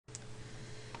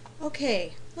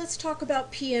Okay, let's talk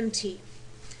about PMT.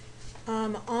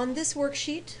 On this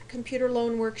worksheet, computer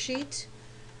loan worksheet,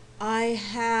 I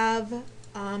have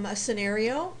a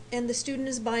scenario, and the student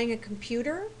is buying a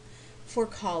computer for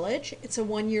college. It's a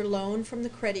one-year loan from the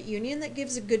credit union that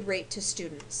gives a good rate to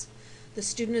students. The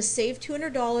student has saved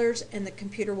 $200 and the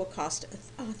computer will cost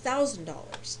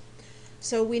 $1,000.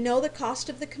 So we know the cost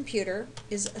of the computer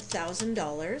is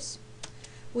 $1,000.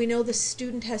 We know the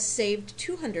student has saved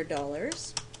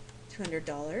 $200.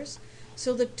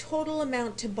 So the total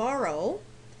amount to borrow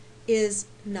is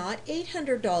not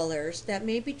 $800. That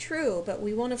may be true, but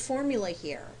we want a formula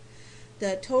here.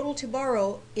 The total to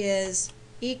borrow is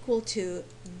equal to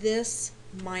this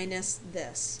minus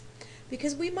this,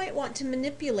 because we might want to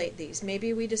manipulate these.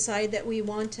 Maybe we decide that we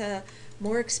want a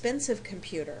more expensive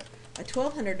computer, a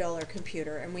 $1,200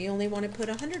 computer, and we only want to put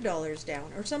 $100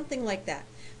 down or something like that.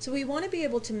 So we want to be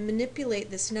able to manipulate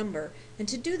this number, and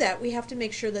to do that we have to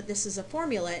make sure that this is a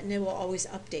formula and it will always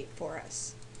update for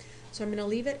us. So I'm going to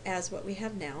leave it as what we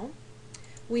have now.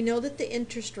 We know that the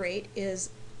interest rate is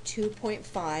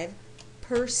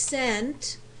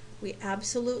 2.5%. We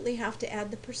absolutely have to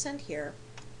add the percent here.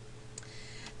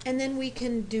 And then we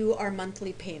can do our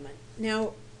monthly payment.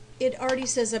 Now it already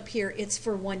says up here it's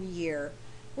for 1 year.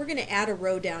 We're going to add a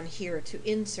row down here to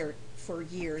insert for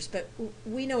years, but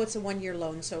we know it's a 1-year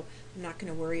loan, so I'm not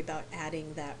going to worry about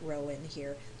adding that row in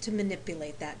here to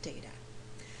manipulate that data.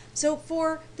 So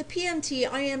for the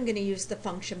PMT, I am going to use the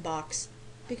function box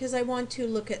because I want to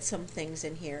look at some things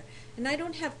in here. And I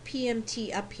don't have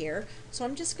PMT up here, so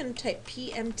I'm just going to type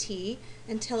PMT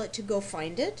and tell it to go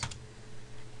find it.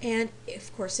 And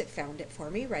of course it found it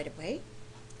for me right away.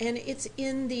 And it's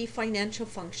in the financial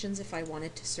functions if I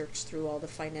wanted to search through all the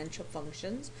financial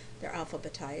functions. They're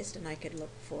alphabetized, and I could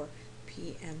look for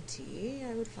PMT.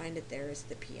 I would find it there as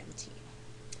the PMT.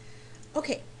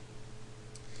 Okay,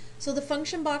 so the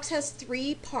function box has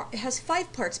 5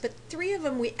 parts, but 3 of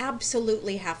them we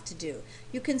absolutely have to do.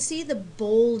 You can see the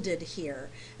bolded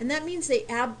here, and that means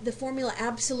the formula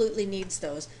absolutely needs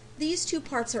those. These 2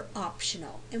 parts are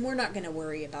optional, and we're not going to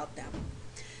worry about them.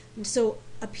 And so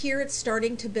up here it's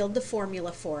starting to build the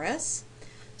formula for us.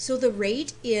 So the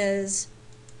rate is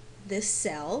this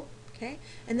cell, okay?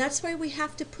 And that's why we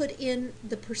have to put in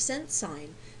the percent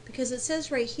sign, because it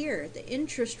says right here the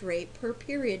interest rate per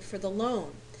period for the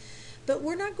loan. But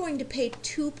we're not going to pay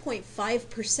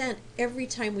 2.5% every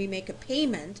time we make a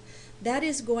payment. That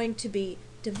is going to be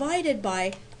divided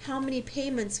by how many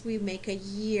payments we make a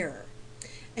year.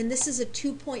 And this is a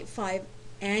 2.5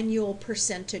 annual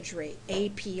percentage rate,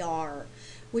 APR,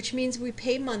 which means we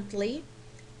pay monthly,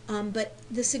 but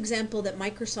this example that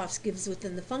Microsoft gives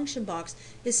within the function box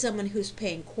is someone who's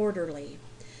paying quarterly.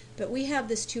 But we have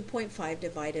this 2.5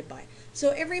 divided by.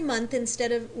 So every month,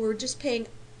 instead of, we're just paying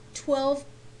 12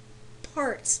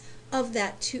 parts of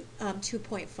that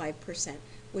 2.5%,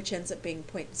 which ends up being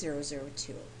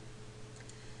 0.002.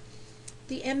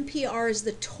 The MPR is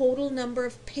the total number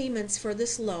of payments for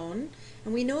this loan,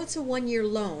 and we know it's a 1-year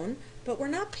loan, but we're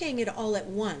not paying it all at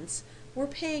once. We're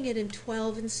paying it in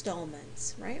 12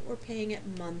 installments, right? We're paying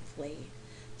it monthly.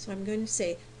 So I'm going to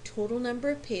say total number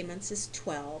of payments is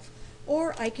 12,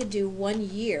 or I could do 1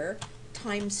 year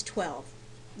times 12,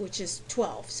 which is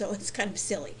 12, so it's kind of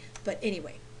silly, but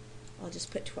anyway, I'll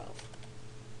just put 12.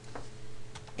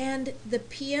 And the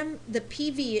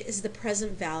PV is the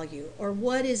present value, or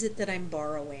what is it that I'm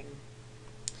borrowing.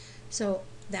 So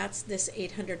that's this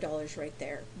 $800 right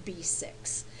there,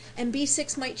 B6. And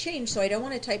B6 might change, so I don't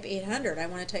want to type 800, I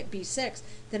want to type B6.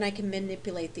 Then I can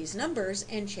manipulate these numbers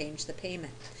and change the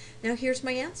payment. Now here's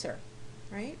my answer,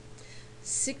 right?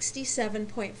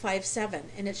 67.57,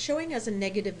 and it's showing as a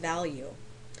negative value.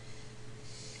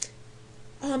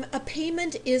 A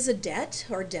payment is a debt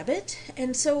or debit,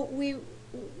 and so we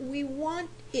want,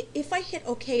 if I hit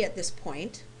OK at this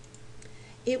point,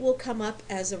 it will come up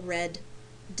as a red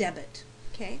debit,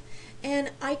 okay?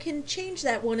 And I can change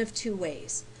that one of 2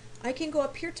 ways. I can go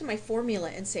up here to my formula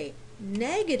and say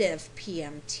negative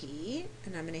PMT,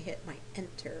 and I'm going to hit my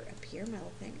enter up here, my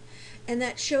little thing, and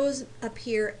that shows up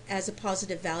here as a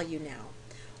positive value now.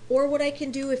 Or what I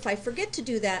can do if I forget to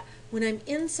do that, when I'm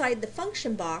inside the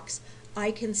function box,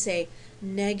 I can say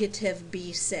negative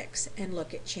B6, and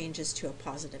look, it changes to a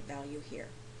positive value here.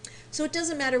 So it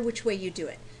doesn't matter which way you do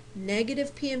it,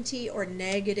 negative PMT or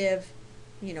negative,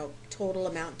 total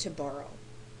amount to borrow.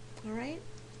 All right?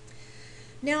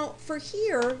 Now for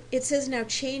here, it says now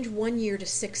change 1 year to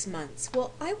 6 months.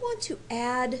 Well, I want to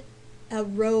add a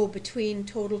row between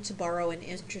total to borrow and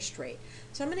interest rate.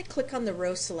 So I'm going to click on the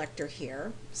row selector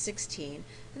here, 16,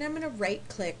 and I'm going to right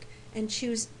click and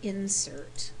choose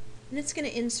insert. And it's going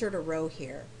to insert a row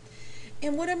here.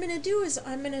 And what I'm going to do is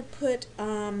I'm going to put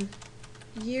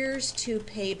years to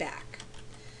pay back,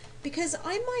 because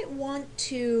I might want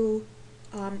to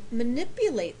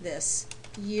manipulate this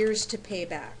years to pay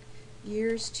back.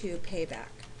 Years to pay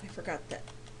back. I forgot the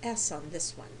S on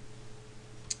this one.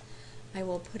 I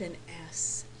will put an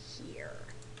S here.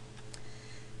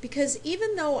 Because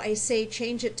even though I say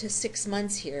change it to 6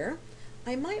 months here,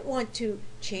 I might want to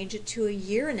change it to 1.5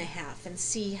 years and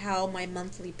see how my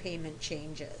monthly payment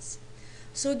changes.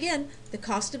 So again, the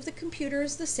cost of the computer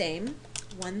is the same,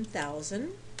 $1,000.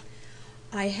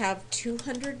 I have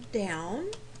 $200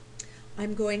 down.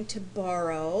 I'm going to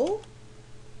borrow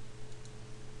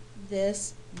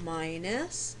this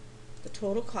minus the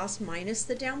total cost minus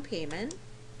the down payment.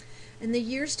 And the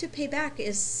years to pay back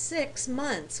is 6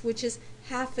 months, which is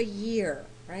half a year,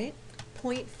 right?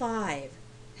 0.5,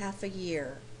 half a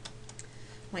year.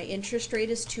 My interest rate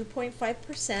is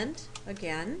 2.5%,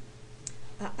 again.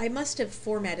 I must have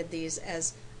formatted these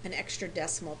as an extra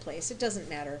decimal place. It doesn't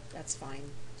matter, that's fine.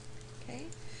 Okay,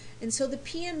 and so the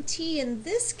PMT in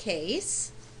this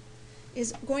case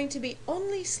is going to be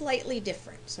only slightly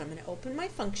different. So I'm going to open my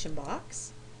function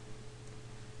box.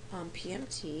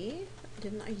 PMT,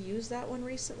 didn't I use that one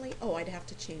recently? Oh, I'd have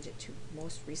to change it to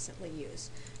most recently used.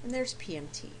 And there's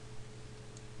PMT.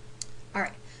 All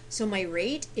right, so my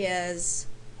rate is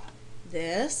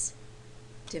this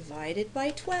divided by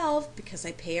 12 because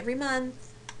I pay every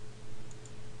month.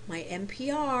 My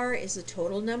MPR is the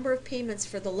total number of payments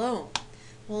for the loan.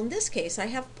 Well, in this case, I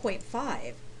have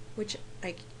 0.5, which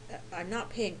I'm not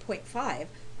paying 0.5.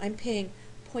 I'm paying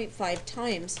 0.5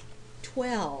 times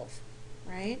 12,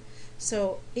 right?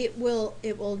 So it will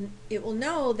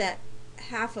know that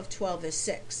half of 12 is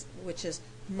 6, which is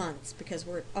months, because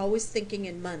we're always thinking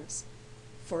in months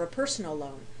for a personal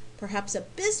loan. Perhaps a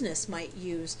business might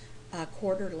use a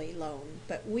quarterly loan,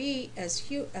 but we as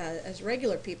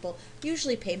regular people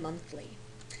usually pay monthly.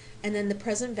 And then the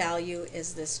present value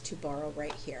is this to borrow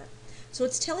right here. So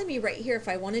it's telling me right here, if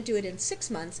I want to do it in 6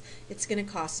 months, it's going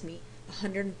to cost me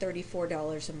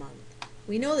 $134 a month.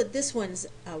 We know that this one's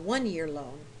a 1-year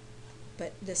loan,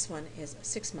 but this one is a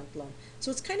 6-month loan.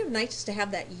 So it's kind of nice to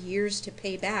have that years to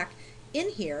pay back in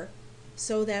here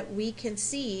so that we can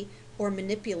see or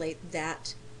manipulate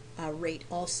that rate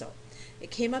also.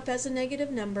 It came up as a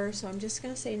negative number, so I'm just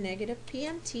going to say negative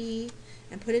PMT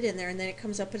and put it in there, and then it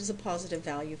comes up as a positive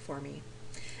value for me.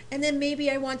 And then maybe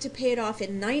I want to pay it off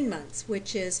in 9 months,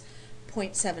 which is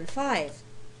 0.75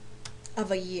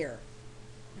 of a year,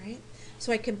 right?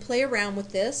 So I can play around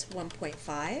with this, 1.5.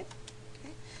 Okay?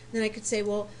 Then I could say,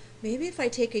 well, maybe if I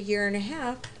take 1.5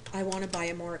 years, I want to buy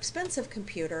a more expensive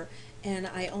computer, and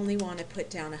I only want to put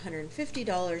down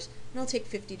 $150, and I'll take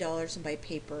 $50 and buy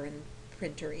paper and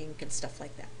printer ink and stuff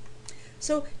like that.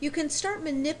 So you can start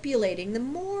manipulating. The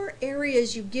more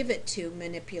areas you give it to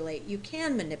manipulate, you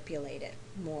can manipulate it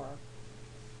more.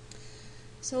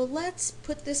 So let's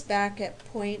put this back at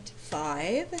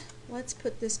 0.5. Let's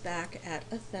put this back at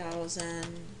 1,000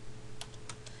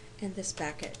 and this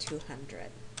back at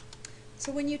 200.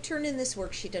 So when you turn in this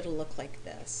worksheet, it'll look like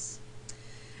this.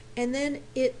 And then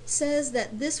it says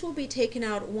that this will be taken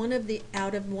out of one of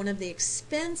the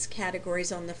expense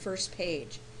categories on the first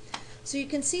page. So you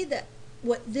can see that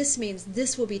what this means,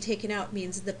 this will be taken out,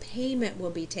 means the payment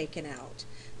will be taken out.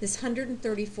 This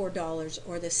 $134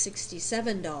 or the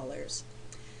 $67.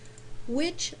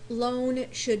 Which loan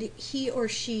should he or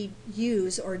she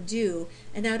use or do,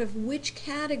 and out of which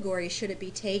category should it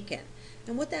be taken?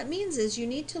 And what that means is you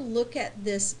need to look at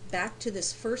this back to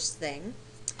this first thing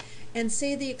and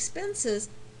say the expenses,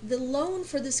 the loan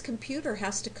for this computer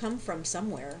has to come from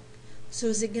somewhere. So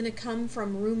is it going to come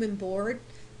from room and board?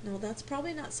 No, that's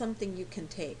probably not something you can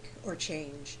take or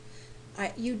change.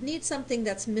 You'd need something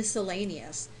that's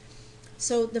miscellaneous.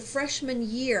 So the freshman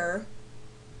year,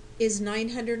 is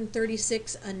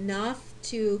 $936 enough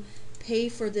to pay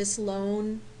for this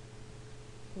loan?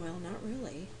 Well, not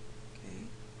really. Okay,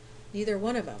 neither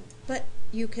one of them. But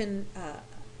you can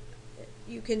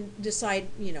decide,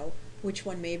 you know, which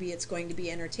one. Maybe it's going to be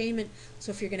entertainment.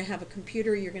 So if you're going to have a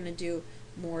computer, you're going to do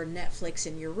more Netflix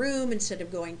in your room instead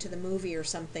of going to the movie or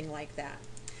something like that.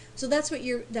 So that's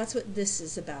what this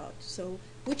is about. So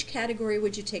which category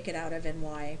would you take it out of and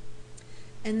why?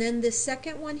 And then the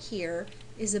second one here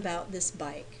is about this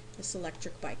bike, this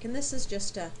electric bike. And this is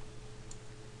just a,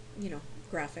 you know,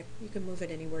 graphic. You can move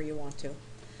it anywhere you want to.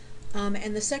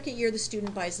 And the second year the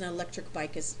student buys an electric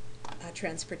bike as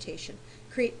transportation.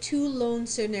 Create 2 loan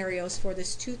scenarios for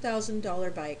this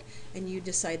 $2,000 bike, and you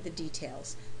decide the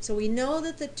details. So we know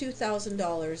that the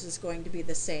 $2,000 is going to be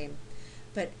the same.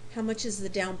 but how much is the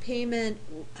down payment,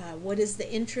 what is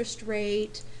the interest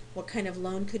rate, what kind of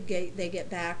loan could they get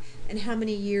back, and how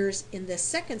many years in this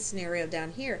second scenario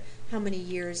down here, how many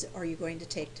years are you going to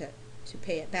take to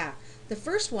pay it back. The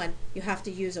first one, you have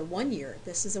to use a 1 year.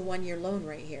 This is a 1 year loan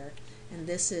right here, and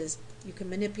this is, you can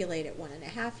manipulate it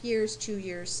 1.5 years, 2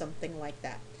 years, something like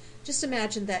that. Just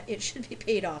imagine that it should be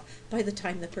paid off by the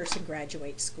time the person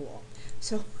graduates school.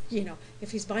 So, you know,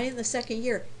 if he's buying the second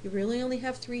year, you really only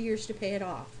have 3 years to pay it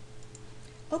off.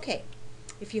 Okay,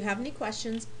 if you have any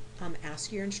questions,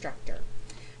 ask your instructor.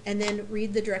 And then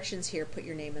read the directions here. Put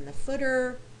your name in the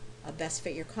footer, best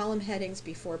fit your column headings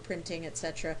before printing,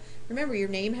 etc. Remember, your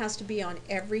name has to be on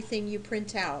everything you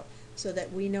print out so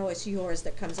that we know it's yours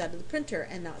that comes out of the printer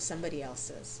and not somebody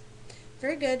else's.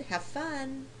 Very good. Have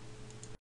fun.